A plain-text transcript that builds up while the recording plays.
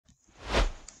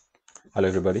Hello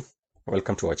everybody,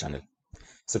 welcome to our channel.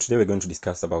 So today we're going to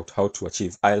discuss about how to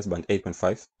achieve IELTS band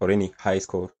 8.5 or any high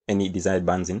score, any desired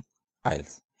bands in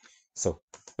IELTS. So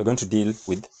we're going to deal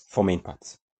with four main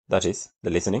parts. That is the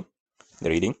listening, the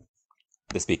reading,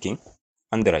 the speaking,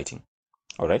 and the writing.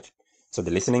 Alright, so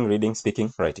the listening, reading,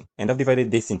 speaking, writing. And I've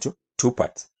divided this into two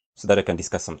parts so that I can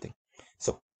discuss something.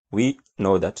 So we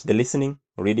know that the listening,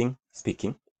 reading,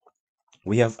 speaking,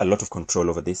 we have a lot of control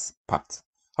over this part.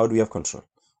 How do we have control?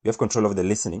 We have control over the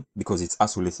listening because it's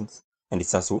us who listens and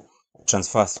it's us who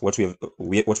transfers what we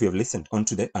have listened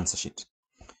onto the answer sheet.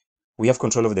 We have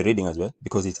control over the reading as well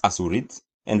because it's us who reads,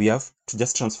 and we have to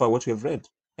just transfer what we have read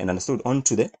and understood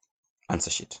onto the answer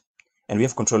sheet. And we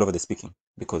have control over the speaking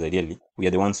because ideally we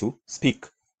are the ones who speak,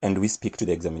 and we speak to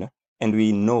the examiner, and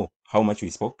we know how much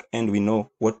we spoke, and we know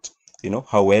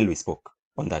how well we spoke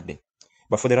on that day.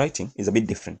 But for the writing, it's a bit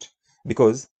different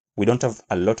because we don't have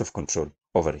a lot of control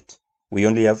over it. We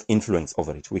only have influence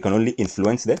over it. We can only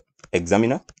influence the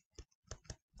examiner.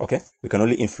 Okay, we can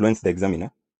only influence the examiner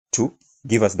to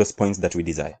give us those points that we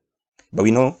desire. But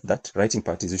we know that writing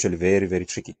part is usually very, very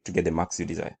tricky to get the marks you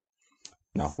desire.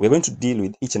 Now, we're going to deal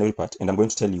with each and every part, and I'm going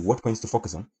to tell you what points to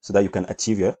focus on so that you can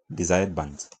achieve your desired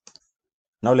bands.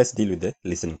 Now, let's deal with the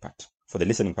listening part. For the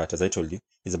listening part, as I told you,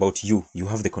 is about you. You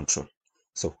have the control.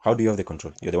 So, how do you have the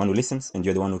control? You're the one who listens, and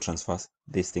you're the one who transfers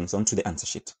these things onto the answer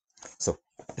sheet. So,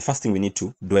 the first thing we need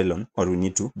to dwell on, or we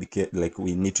need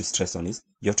to stress on, is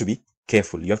you have to be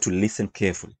careful. You have to listen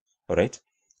carefully. All right?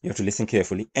 You have to listen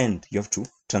carefully, and you have to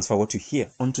transfer what you hear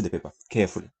onto the paper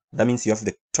carefully. That means you have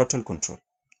the total control,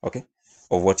 okay,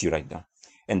 of what you write down.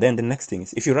 And then the next thing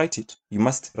is, if you write it, you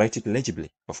must write it legibly,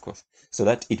 of course, so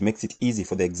that it makes it easy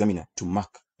for the examiner to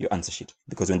mark your answer sheet.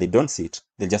 Because when they don't see it,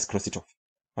 they'll just cross it off.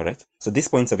 All right? So these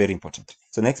points are very important.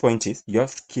 So next point is you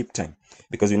have to keep time,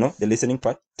 because we know the listening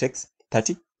part takes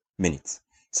 30 minutes.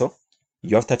 So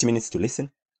you have 30 minutes to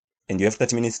listen, and you have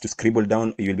 30 minutes to scribble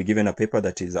down. You'll be given a paper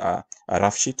that is a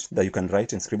rough sheet that you can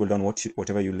write and scribble down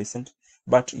whatever you listened.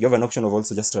 But you have an option of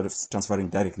also just transferring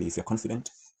directly, if you're confident,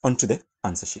 onto the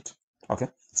answer sheet. Okay?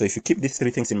 So if you keep these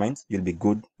three things in mind, you'll be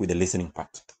good with the listening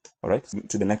part. All right?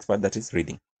 To the next part, that is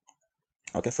reading.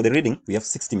 Okay? For the reading, we have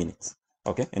 60 minutes.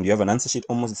 Okay? And you have an answer sheet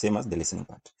almost the same as the listening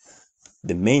part.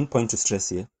 The main point to stress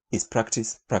here is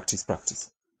practice, practice,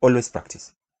 practice. Always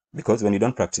practice. Because when you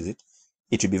don't practice it,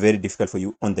 it will be very difficult for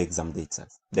you on the exam day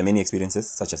itself. There are many experiences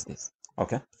such as this.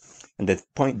 Okay? And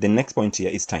the next point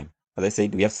here is time. As I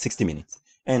said, we have 60 minutes.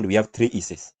 And we have 3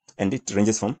 essays. And it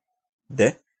ranges from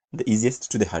the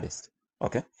easiest to the hardest.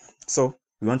 Okay? So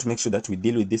we want to make sure that we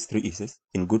deal with these 3 essays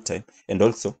in good time, and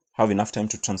also have enough time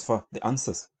to transfer the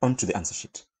answers onto the answer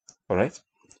sheet. All right?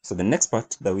 So the next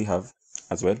part that we have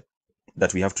as well,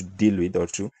 that we have to deal with, or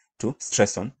to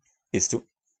stress on, is to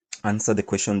answer the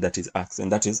question that is asked.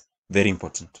 And that is very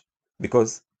important,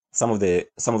 because some of the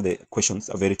questions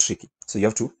are very tricky. So you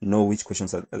have to know which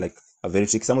questions are very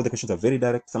tricky. Some of the questions are very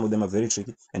direct, some of them are very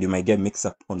tricky, and you might get mixed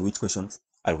up on which questions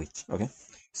are which. Okay,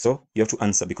 so you have to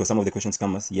answer, because some of the questions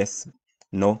come as yes,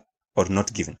 no, or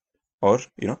not given, or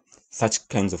such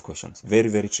kinds of questions. Very,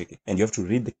 very tricky, and you have to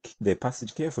read the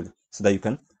passage carefully so that you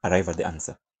can arrive at the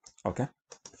answer. Okay,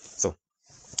 so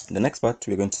the next part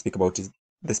we're going to speak about is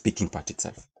the speaking part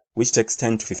itself, which takes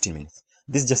 10 to 15 minutes.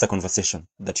 This is just a conversation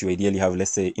that you ideally have,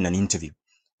 let's say, in an interview.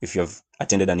 If you have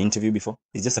attended an interview before,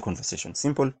 it's just a conversation,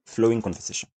 simple, flowing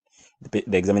conversation.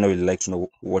 The examiner will like to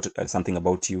know something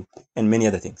about you and many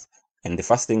other things. And the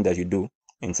first thing that you do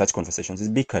in such conversations is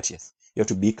be courteous. You have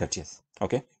to be courteous,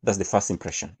 okay? That's the first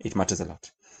impression. It matters a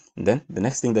lot. And then the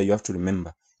next thing that you have to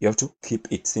remember, you have to keep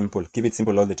it simple. Keep it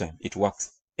simple all the time. It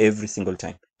works every single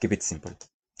time. Keep it simple,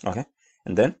 okay?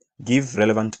 And then give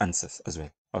relevant answers as well.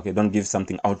 Okay, don't give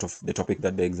something out of the topic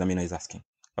that the examiner is asking.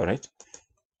 All right.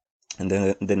 And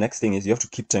then the next thing is you have to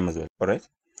keep time as well. All right.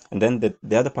 And then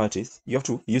the other part is you have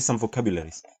to use some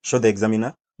vocabularies. Show the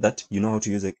examiner that you know how to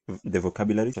use the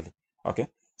vocabulary. Okay.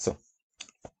 So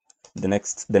the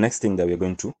next thing that we're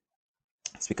going to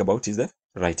speak about is the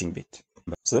writing bit.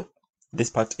 So this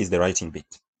part is the writing bit,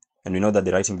 and we know that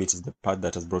the writing bit is the part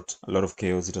that has brought a lot of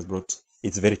chaos.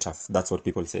 It's very tough. That's what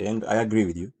people say, and I agree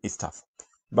with you. It's tough.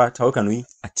 But how can we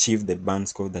achieve the band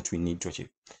score that we need to achieve?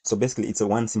 So basically, it's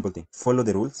one simple thing. Follow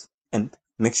the rules and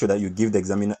make sure that you give the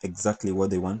examiner exactly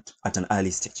what they want at an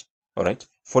early stage. All right?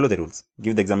 Follow the rules.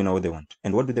 Give the examiner what they want.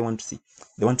 And what do they want to see?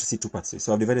 They want to see 2 parts.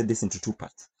 So I've divided this into 2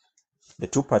 parts. The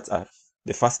 2 parts are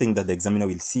the first thing that the examiner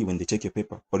will see when they check your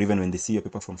paper, or even when they see your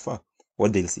paper from far.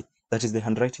 What they'll see, that is the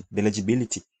handwriting, the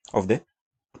legibility of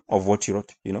what you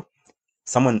wrote.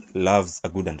 Someone loves a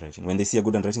good handwriting. When they see a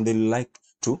good handwriting, they like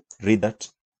to read that,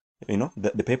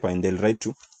 the paper, and they'll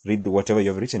read whatever you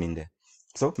have written in there.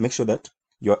 So make sure that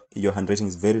your handwriting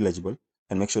is very legible,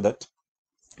 and make sure that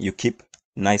you keep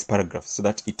nice paragraphs so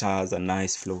that it has a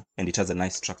nice flow and it has a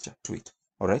nice structure to it.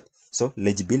 All right, so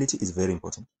legibility is very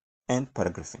important, and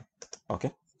paragraphing.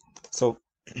 Okay, so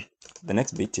the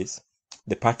next bit is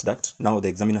the part that now the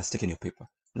examiner has taken your paper.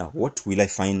 Now what will I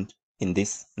find in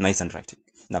this nice handwriting?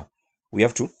 Now we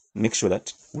have to make sure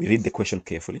that we read the question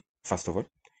carefully first of all,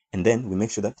 and then we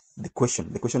make sure that the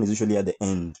question is usually at the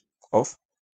end of,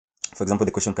 for example,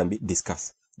 the question can be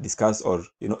discuss, or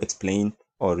explain,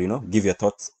 or give your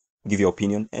thoughts, give your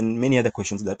opinion, and many other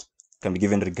questions that can be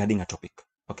given regarding a topic.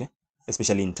 Okay,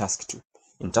 especially in task 2.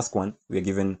 In task 1, we are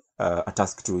given a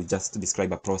task to just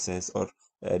describe a process, or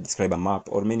describe a map,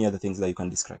 or many other things that you can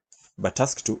describe. But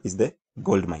task 2 is the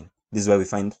gold mine. This is where we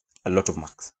find a lot of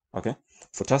marks. Okay,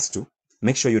 for task 2,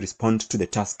 make sure you respond to the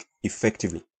task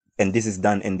effectively, and this is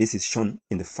done, and this is shown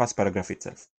in the first paragraph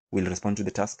itself. We'll respond to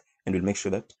the task, and we'll make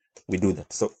sure that we do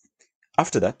that. So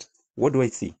after that, what do I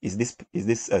see? Is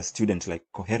this student like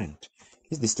coherent?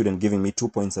 Is this student giving me 2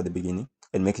 points at the beginning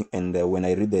and making, and when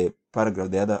I read the paragraph,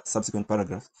 the other subsequent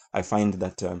paragraph, I find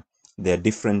that there are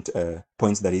different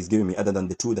points that he's giving me other than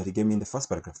the 2 that he gave me in the first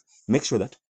paragraph. Make sure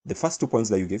that the first 2 points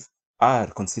that you give are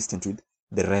consistent with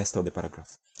the rest of the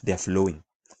paragraph. They are flowing.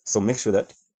 So make sure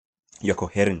that you're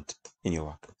coherent in your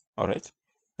work. All right.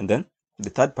 And then the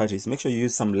third part is make sure you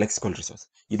use some lexical resource.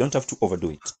 You don't have to overdo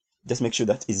it. Just make sure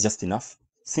that it's just enough.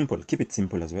 Simple. Keep it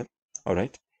simple as well. All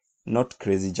right. Not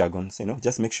crazy jargons,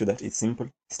 just make sure that it's simple,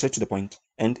 straight to the point,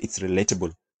 and it's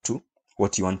relatable to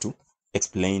what you want to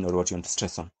explain or what you want to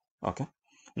stress on. Okay.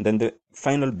 And then the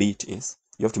final bit is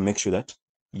you have to make sure that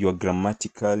you are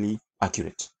grammatically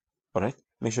accurate. All right.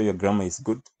 Make sure your grammar is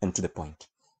good and to the point.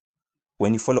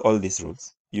 When you follow all these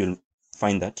rules, you'll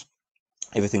find that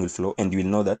everything will flow, and you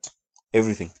will know that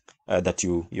everything that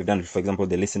you've done, for example,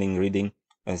 the listening, reading,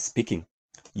 speaking,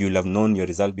 you will have known your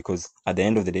result, because at the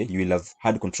end of the day, you will have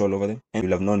had control over them, and you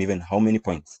will have known even how many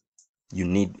points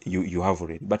you have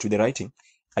already. But with the writing,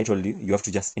 I told you, you have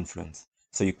to just influence.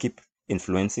 So you keep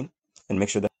influencing, and make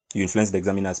sure that you influence the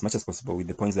examiner as much as possible with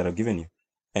the points that I've given you,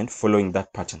 and following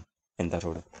that pattern and that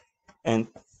order. And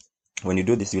when you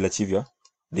do this, you'll achieve your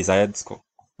desired score.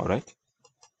 All right.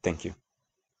 Thank you.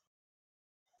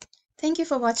 Thank you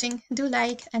for watching. Do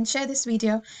like and share this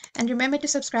video, and remember to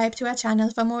subscribe to our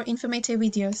channel for more informative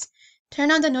videos.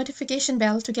 Turn on the notification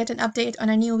bell to get an update on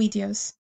our new videos.